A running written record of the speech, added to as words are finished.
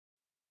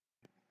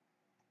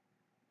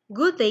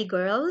Good day,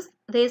 girls.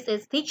 This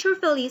is Teacher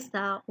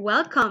Felisa.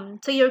 Welcome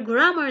to your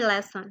grammar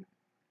lesson.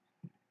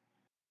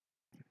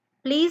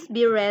 Please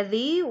be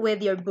ready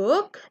with your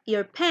book,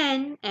 your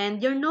pen,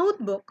 and your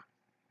notebook.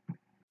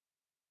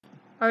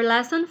 Our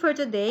lesson for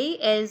today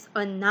is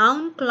on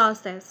noun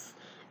clauses.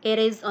 It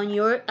is on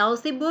your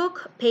LC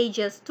book,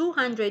 pages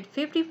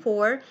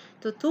 254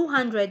 to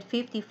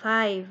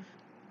 255.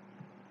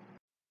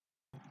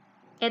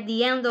 At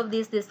the end of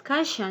this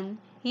discussion,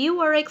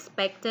 you are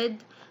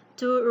expected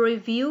to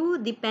review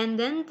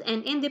dependent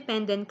and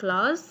independent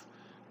clause,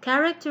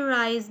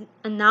 characterize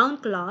a noun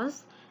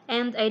clause,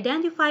 and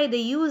identify the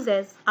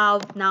uses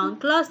of noun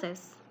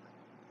clauses.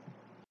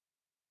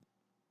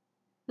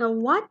 Now,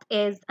 what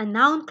is a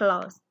noun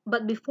clause?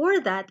 But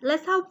before that,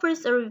 let's have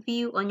first a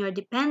review on your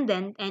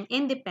dependent and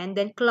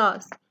independent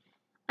clause.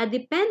 A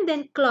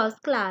dependent clause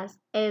class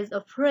is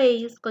a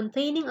phrase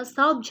containing a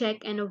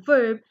subject and a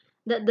verb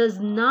that does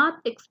not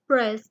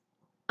express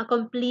a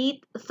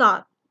complete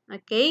thought.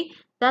 Okay?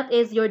 That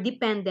is your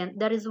dependent.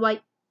 That is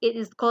why it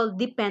is called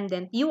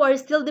dependent. You are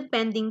still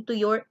depending to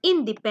your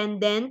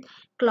independent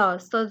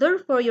clause. So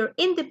therefore, your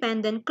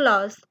independent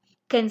clause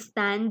can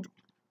stand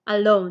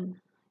alone.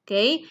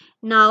 Okay?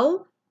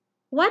 Now,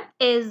 what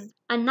is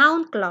a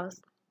noun clause?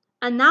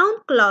 A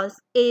noun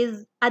clause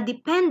is a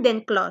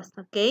dependent clause.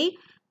 Okay?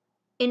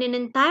 In an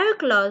entire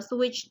clause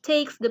which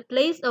takes the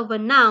place of a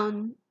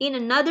noun in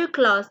another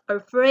clause or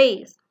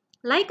phrase.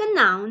 Like a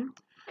noun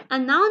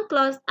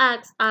clause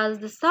acts as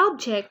the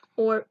subject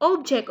or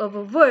object of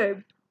a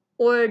verb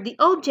or the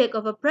object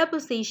of a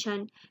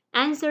preposition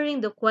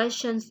answering the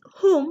questions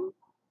whom,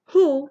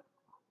 who,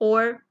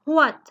 or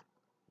what.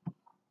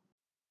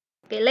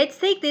 Okay, let's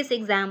take this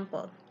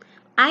example.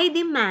 I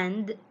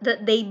demand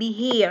that they be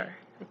here.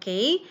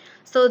 Okay,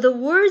 so the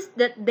words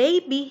that they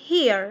be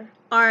here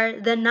are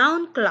the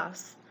noun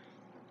clause,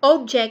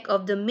 object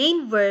of the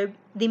main verb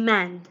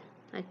demand.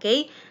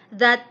 Okay,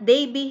 that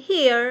they be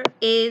here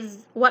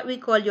is what we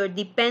call your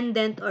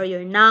dependent or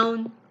your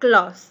noun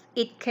clause.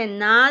 It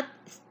cannot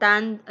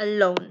stand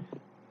alone.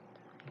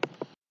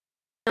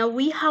 Now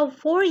we have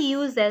four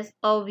uses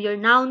of your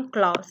noun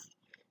clause.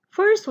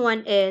 First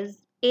one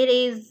is it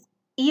is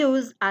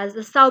used as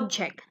a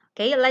subject.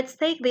 Okay, let's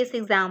take this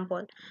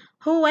example.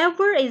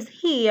 Whoever is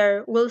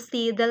here will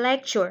see the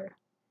lecture.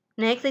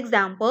 Next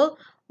example,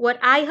 what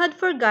I had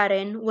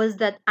forgotten was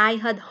that I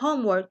had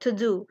homework to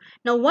do.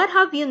 Now, what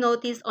have you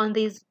noticed on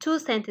these two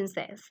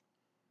sentences?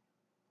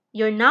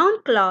 Your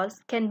noun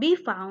clause can be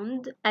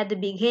found at the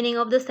beginning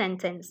of the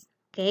sentence.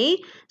 Okay,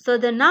 so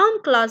the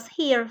noun clause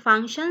here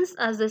functions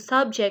as the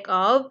subject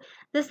of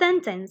the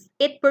sentence.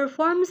 It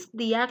performs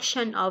the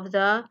action of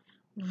the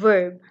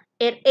verb.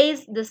 It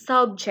is the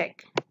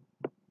subject.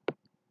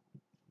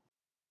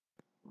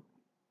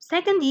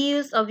 Second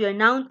use of your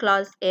noun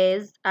clause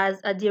is as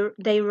a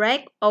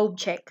direct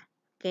object.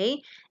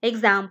 Okay,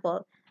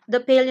 example, the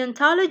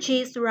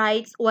paleontologist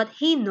writes what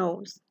he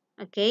knows.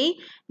 Okay,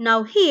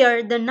 now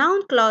here the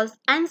noun clause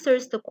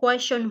answers the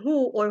question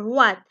who or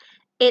what.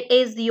 It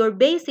is your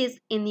basis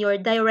in your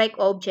direct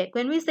object.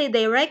 When we say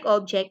direct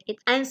object, it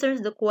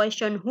answers the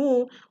question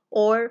who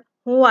or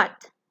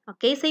what.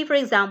 Okay, say for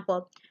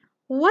example,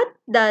 what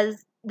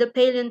does the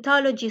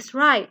paleontologist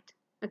write?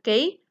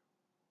 Okay,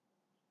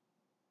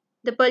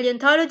 the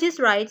paleontologist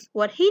writes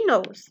what he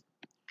knows.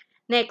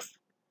 Next,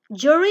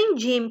 during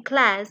gym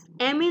class,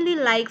 Emily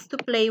likes to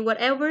play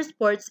whatever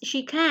sports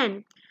she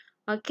can.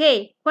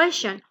 Okay,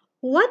 question.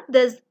 What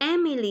does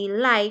Emily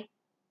like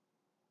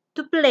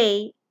to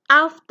play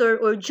after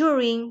or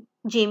during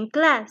gym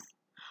class?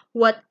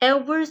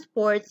 Whatever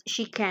sports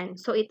she can.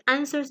 So it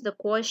answers the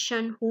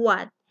question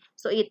what.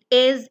 So it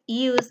is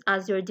used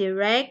as your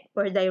direct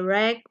or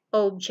direct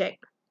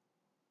object.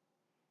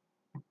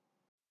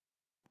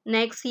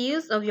 Next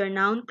use of your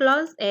noun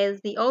clause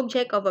is the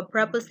object of a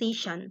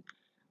preposition.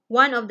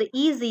 One of the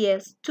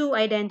easiest to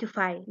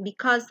identify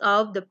because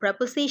of the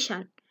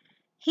preposition.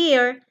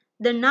 Here,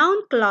 the noun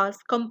clause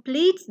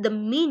completes the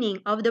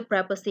meaning of the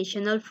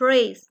prepositional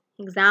phrase.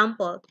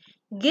 Example,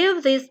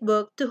 give this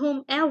book to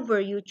whomever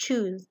you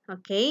choose.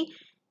 Okay,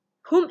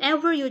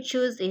 whomever you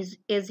choose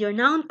is your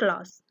noun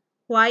clause.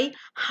 Why?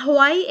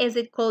 Why is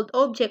it called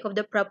object of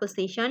the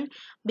preposition?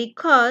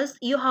 Because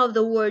you have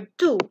the word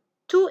to.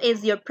 To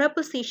is your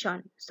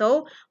preposition.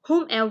 So,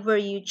 whomever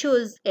you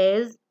choose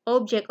is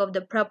object of the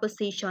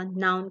preposition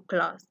noun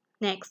clause.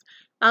 Next,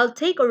 I'll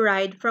take a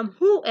ride from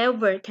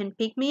whoever can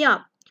pick me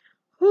up.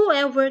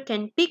 Whoever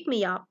can pick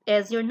me up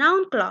is your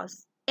noun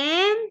clause.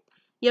 And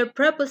your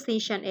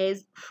preposition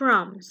is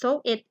from.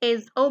 So, it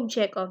is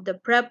object of the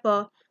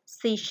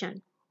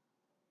preposition.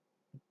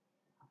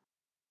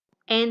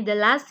 And the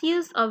last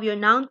use of your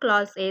noun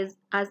clause is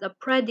as a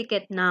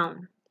predicate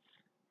noun.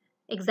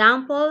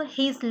 Example,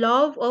 his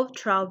love of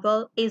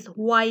travel is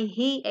why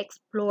he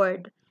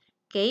explored.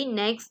 Okay,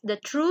 next, the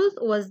truth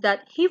was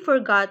that he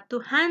forgot to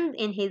hand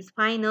in his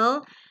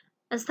final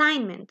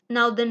assignment.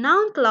 Now, the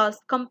noun clause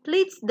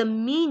completes the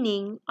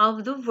meaning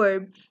of the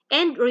verb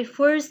and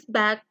refers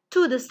back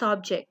to the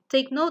subject.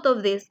 Take note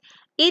of this.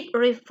 It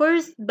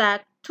refers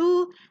back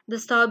to the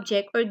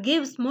subject or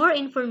gives more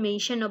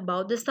information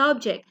about the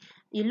subject.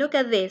 You look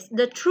at this.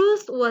 The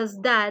truth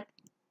was that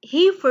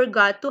he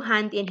forgot to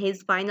hand in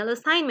his final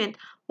assignment.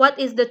 What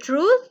is the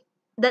truth?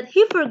 That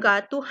he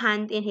forgot to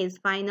hand in his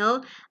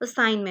final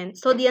assignment.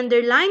 So the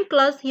underlying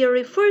clause here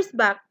refers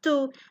back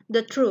to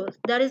the truth.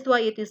 That is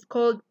why it is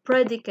called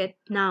predicate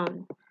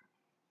noun.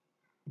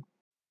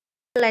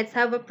 Let's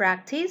have a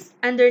practice.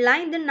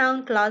 Underline the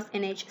noun clause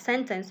in each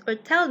sentence or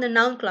tell the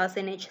noun clause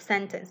in each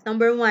sentence.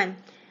 Number 1.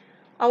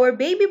 Our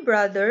baby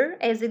brother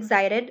is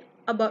excited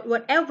about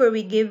whatever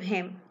we give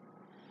him.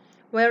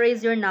 Where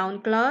is your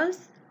noun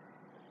clause?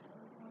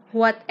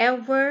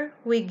 Whatever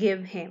we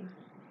give him.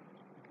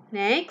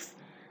 Next,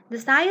 the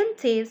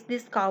scientists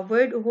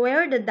discovered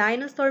where the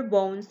dinosaur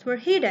bones were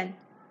hidden.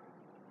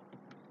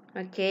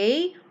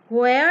 Okay,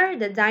 where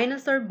the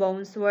dinosaur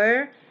bones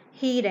were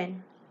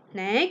hidden.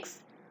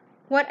 Next,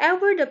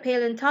 whatever the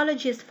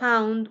paleontologist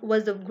found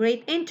was of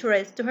great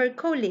interest to her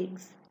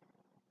colleagues.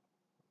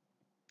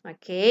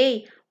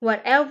 Okay,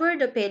 whatever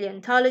the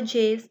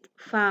paleontologist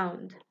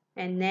found.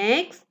 And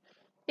next,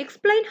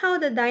 explain how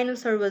the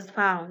dinosaur was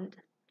found.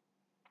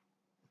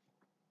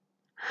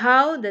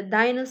 How the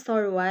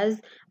dinosaur was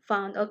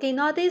found. Okay,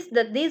 notice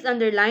that these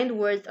underlined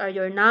words are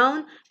your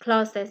noun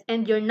clauses,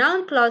 and your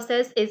noun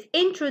clauses is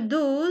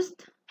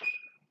introduced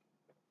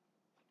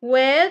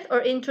with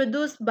or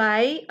introduced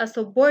by a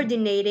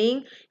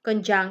subordinating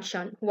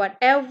conjunction.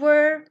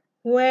 Whatever,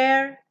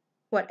 where,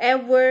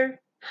 whatever,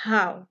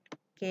 how.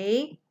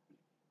 Okay?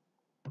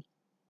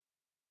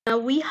 Now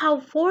we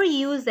have 4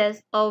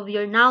 uses of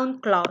your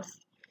noun clause.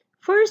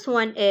 First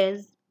one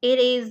is it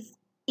is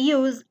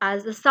used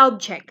as a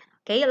subject.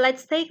 Okay,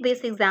 let's take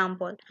this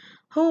example.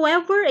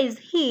 Whoever is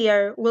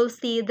here will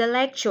see the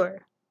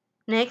lecture.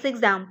 Next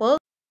example.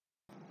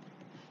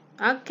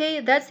 Okay,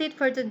 that's it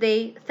for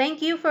today.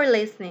 Thank you for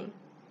listening.